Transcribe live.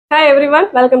Hi everyone,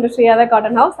 welcome to Shriya The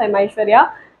Cotton House. I'm Aishwarya.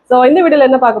 So in the video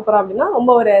என்ன பார்க்க போறோம் அப்படினா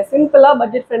ரொம்ப ஒரு சிம்பிளா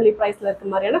budget friendly priceல இருக்க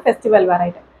மாதிரியான festival wear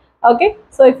item. Okay,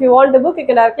 so if you want to book, you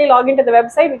can directly log into the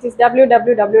website which is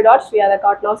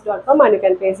www.shriyadhecottonhouse.com and you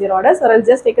can place your orders, or else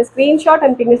just take a screenshot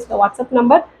and ping it to the WhatsApp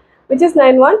number which is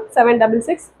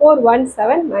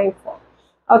 9176641794.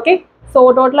 Okay, so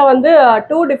total வந்து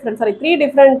three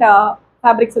different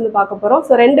fabrics வந்து பார்க்க போறோம்.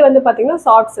 So ரெண்டு வந்து பார்த்தீங்கன்னா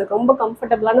soft silk, ரொம்ப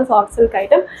கம்ஃபர்டபுளான soft silk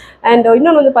item, and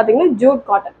இன்னொன்று வந்து பார்த்தீங்கன்னா ஜூட்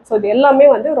காட்டன். ஸோ இது எல்லாமே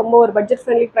வந்து ரொம்ப ஒரு பட்ஜெட்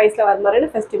ஃப்ரெண்ட்லி ப்ரைஸில் வர மாதிரியான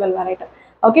festival where item.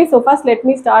 Okay, so first let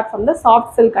me start from the soft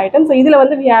silk item. So இதில்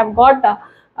வந்து we have God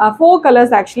 4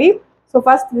 colours actually. So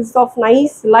first this off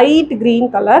nice light green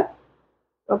colour.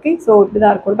 Okay, so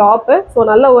இப்படிதான் இருக்கும் top. So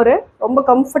நல்ல ஒரு ரொம்ப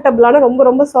கம்ஃபர்டபுளான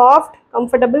ரொம்ப soft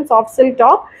comfortable soft silk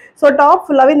top. So top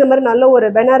ஃபுல்லாகவே இந்த மாதிரி நல்ல ஒரு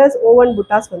பெனாரஸ் ஓவன்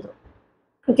புட்டாஸ் வந்துடும்.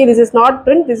 Okay, this is not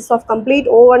print, this is of complete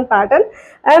woven pattern,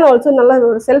 and also nalla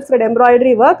self thread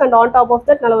embroidery work, and on top of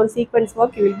that nalla sequence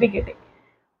work you will be getting.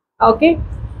 Okay,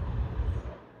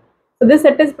 so this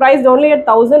set is priced only at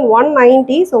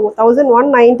 1190. So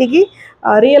 1190 ki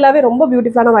real ave romba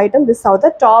beautiful item. This how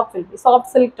the top will be, soft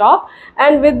silk top,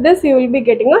 and with this you will be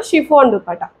getting a chiffon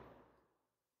dupatta.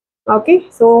 Okay,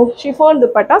 so chiffon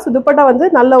dupatta. So dupatta vandu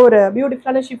nalla or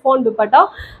beautiful chiffon dupatta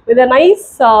with a nice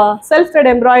self thread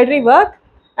embroidery work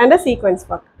and a sequence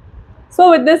work. So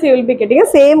with this you will be getting a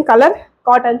same color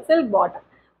cotton silk bottom,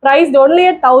 priced only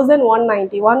at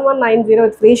 1190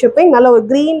 with free shipping. Nalla or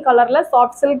green color la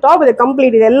soft silk top with a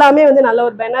complete idu ellame vandu nalla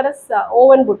or benaras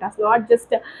woven buttas, not just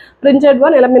printed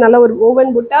one, ellame nalla or woven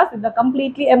buttas with the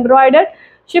completely embroidered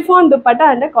chiffon dupatta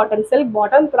and a cotton silk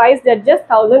bottom, priced at just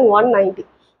 1190.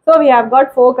 So we have got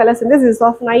 4 colors in this. This is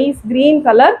of nice green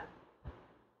color.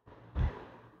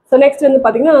 So next vandu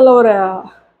pathina nalla or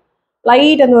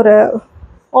light and or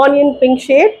onion pink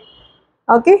shade.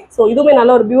 Okay, so idume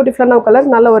nalla or beautiful color,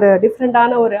 nalla or different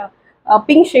ana or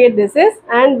pink shade this is,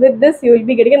 and with this you will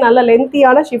be getting a nalla lengthy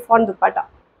ana chiffon dupatta.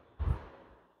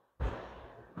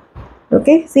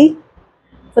 Okay, see,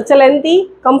 such a lengthy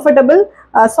comfortable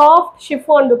soft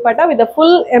chiffon dupatta with a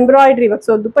full embroidery work.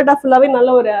 So dupatta full ave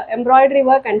nalla or embroidery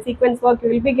work and sequence work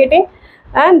you will be getting,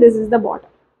 and this is the bottom,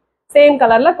 same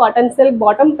color la cotton silk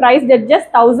bottom, priced at just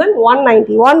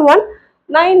 1190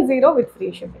 with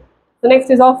free shipping. So next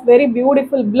is of very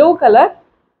beautiful blue color.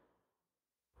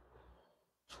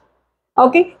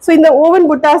 Okay, so in the woven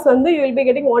buttas you will be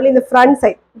getting only in the front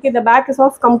side. Okay, the back is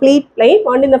of complete plain,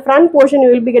 and in the front portion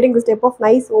you will be getting this type of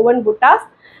nice woven buttas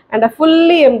and a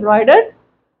fully embroidered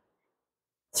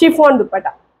chiffon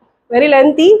dupatta, very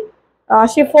lengthy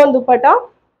chiffon dupatta.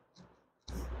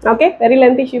 Okay, very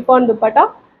lengthy chiffon dupatta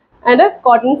and a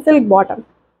cotton silk bottom,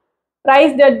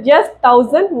 priced at just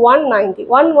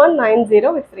 1190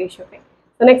 with free shipping.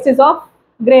 The next is of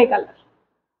grey color.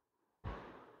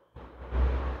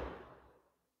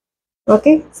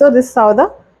 Okay, so this is how the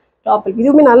top will be.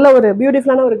 This is a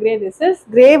beautiful grey. This is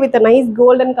grey with a nice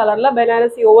golden color la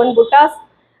Banarasi woven buttas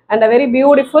and a very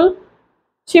beautiful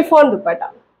chiffon dupatta.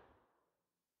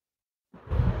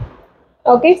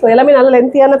 Okay, so ellame nalla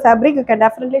lengthy ana fabric, you can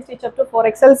definitely stitch up to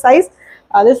 4XL size.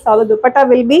 This is how the dupatta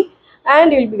will be, and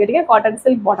you will be getting a cotton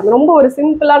silk bottom. Romba or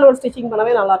simple ana or stitching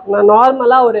panave nalla irukum.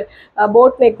 Normal or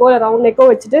boat neck or round neck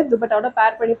vechittu dupatta oda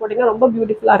pair panni potinga romba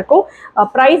beautiful ah irukum.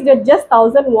 Priced at just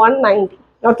 1190.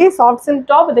 Okay, soft silk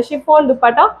top with a chiffon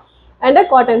dupatta and a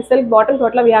cotton silk bottom.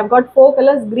 Total we have got 4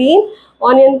 colors: green,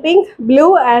 onion pink,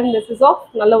 blue, and this is of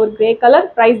nalla or grey color,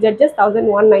 priced at just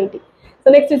 1190. So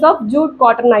next is of jute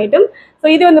cotton item. So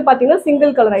this is a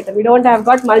single color item. We don't have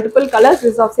got multiple colors.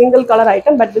 This is of single color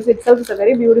item, but this itself is a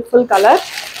very beautiful color.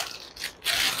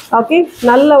 Okay,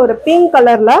 nalla or pink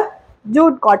color la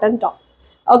jute cotton top.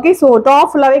 Okay, so top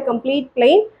full complete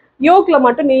plain, yoke la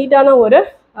mattum neat ana or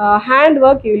hand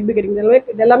work you will be getting.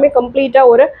 Idellame complete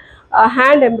or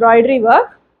hand embroidery work.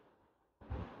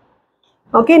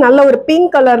 Okay, nalla or pink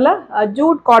color la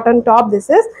jute cotton top this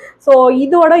is. So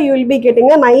idoda you will be getting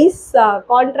a nice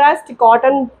contrast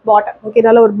cotton bottom. Okay,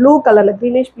 nalla or blue color la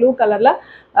greenish blue color la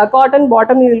cotton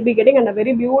bottom you will be getting, and a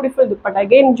very beautiful dupatta,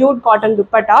 again jute cotton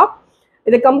dupatta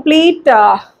with a complete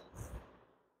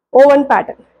woven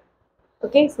pattern.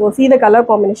 Okay, so see the color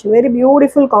combination, very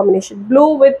beautiful combination,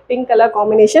 blue with pink color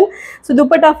combination. So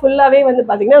dupatta full ave vandu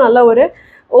pathina nalla or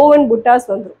woven buttas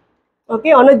vandrum.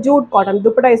 Okay, on a jute cotton,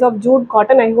 dupatta is of jute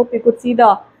cotton. I hope you could see the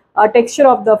texture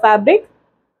of the fabric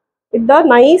with the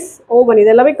nice woven.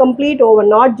 This is complete woven,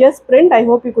 not just print. I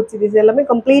hope you could see this. This is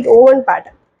complete woven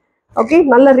pattern. Okay,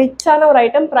 nalla rich ana or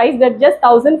item, priced at just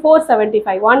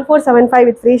 1475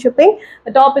 with free shipping.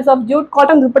 The top is of jute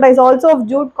cotton, dupatta is also of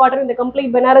jute cotton with the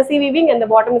complete Banarasi weaving, and the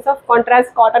bottom is of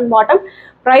contrast cotton bottom,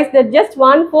 priced at just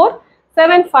 1475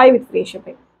 7.5 with free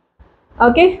shipping.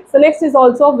 Okay, so next is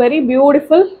also very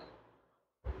beautiful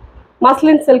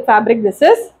muslin silk fabric. This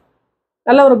is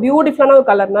நல்ல ஒரு பியூட்டிஃபுல்லான ஒரு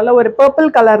colour, நல்ல ஒரு purple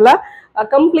கலர்ல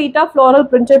கம்ப்ளீட்டா floral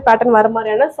printed pattern வர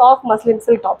மாதிரியான soft muslin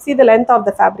silk top. See the length of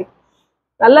the fabric.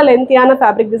 நல்ல லென்த்தியான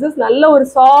ஃபேப்ரிக். திஸ் இஸ் நல்ல ஒரு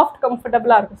சாஃப்ட்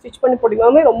கம்ஃபர்டபுளாக இருக்கும். ஸ்டிச் பண்ணி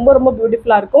போட்டிங்கனாலுமே ரொம்ப ரொம்ப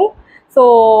பியூட்டிஃபுல்லாக இருக்கும். ஸோ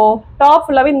டாப்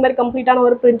ஃபுல்லாகவே இந்த மாதிரி கம்ப்ளீட்டான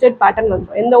ஒரு பிரிண்டட் பேட்டர்ன்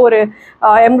வந்துடும். எந்த ஒரு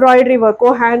எம்ப்ராய்டரி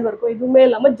ஒர்க்கோ ஹேண்ட் ஒர்க்கோ எதுவுமே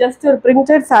இல்லாமல் ஜஸ்ட் ஒரு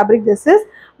printed fabric. This is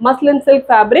muslin silk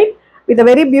fabric with a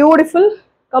very beautiful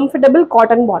comfortable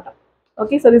cotton bottom.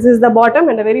 Okay, so this is the bottom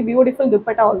and a very beautiful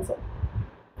dupatta also.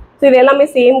 So இது எல்லாமே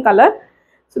same colour.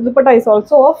 So dupatta is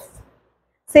also of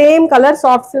same color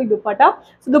soft silk dupatta.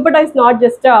 So dupatta is not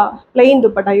just a plain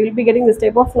dupatta. You will be getting this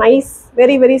type of nice,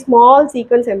 very very small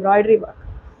sequence embroidery work.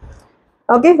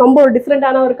 Okay, romba different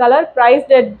ana or color,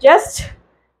 priced at just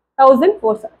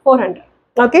 1,400.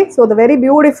 Okay, so the very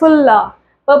beautiful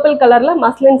purple color la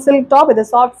muslin silk top with a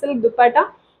soft silk dupatta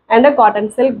and a cotton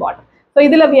silk bottom. So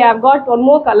idhila we have got one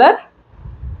more color.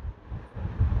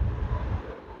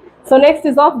 So next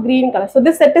is of green color. So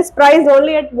this set is priced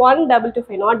only at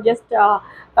 1,225, not just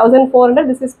 1,400.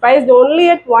 This is priced only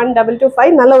at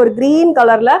 1,225. நல்ல ஒரு green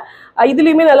colorல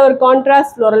இதுலயுமே நல்ல ஒரு contrast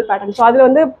floral pattern. So அதுல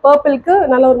வந்து purple-க்கு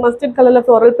நல்ல ஒரு mustard colorல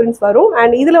floral prints வரும்.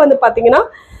 And இதுல வந்து பாத்தீங்கன்னா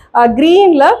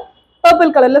greenல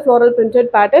purple colorல floral printed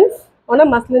patterns on a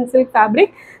muslin silk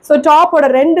fabric. So top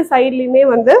ஓட ரெண்டு சைடுலயுமே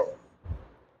வந்து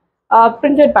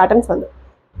printed patterns வந்து.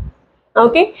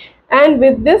 Okay, and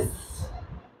with this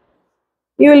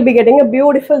you will be getting a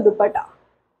beautiful dupatta.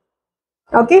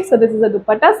 Okay, so this is a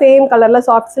dupatta, same color la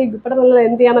soft silk dupatta, nalla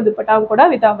lengthiana dupatta kuda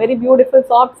with a very beautiful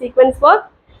soft sequence work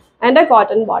and a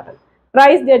cotton bottom.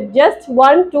 Priced at just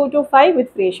 1,225 with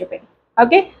free shipping.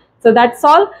 Okay, so that's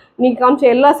all. Nee kaamcha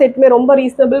ella set me romba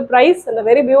reasonable price and a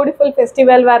very beautiful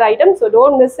festival wear item. So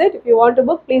don't miss it. If you want to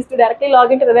book, please do directly log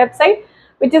into the website,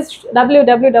 which is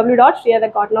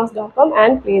www.shriyathecottonhouse.com,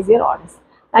 and place your orders.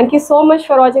 Thank you so much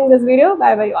for watching this video.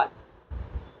 Bye bye all.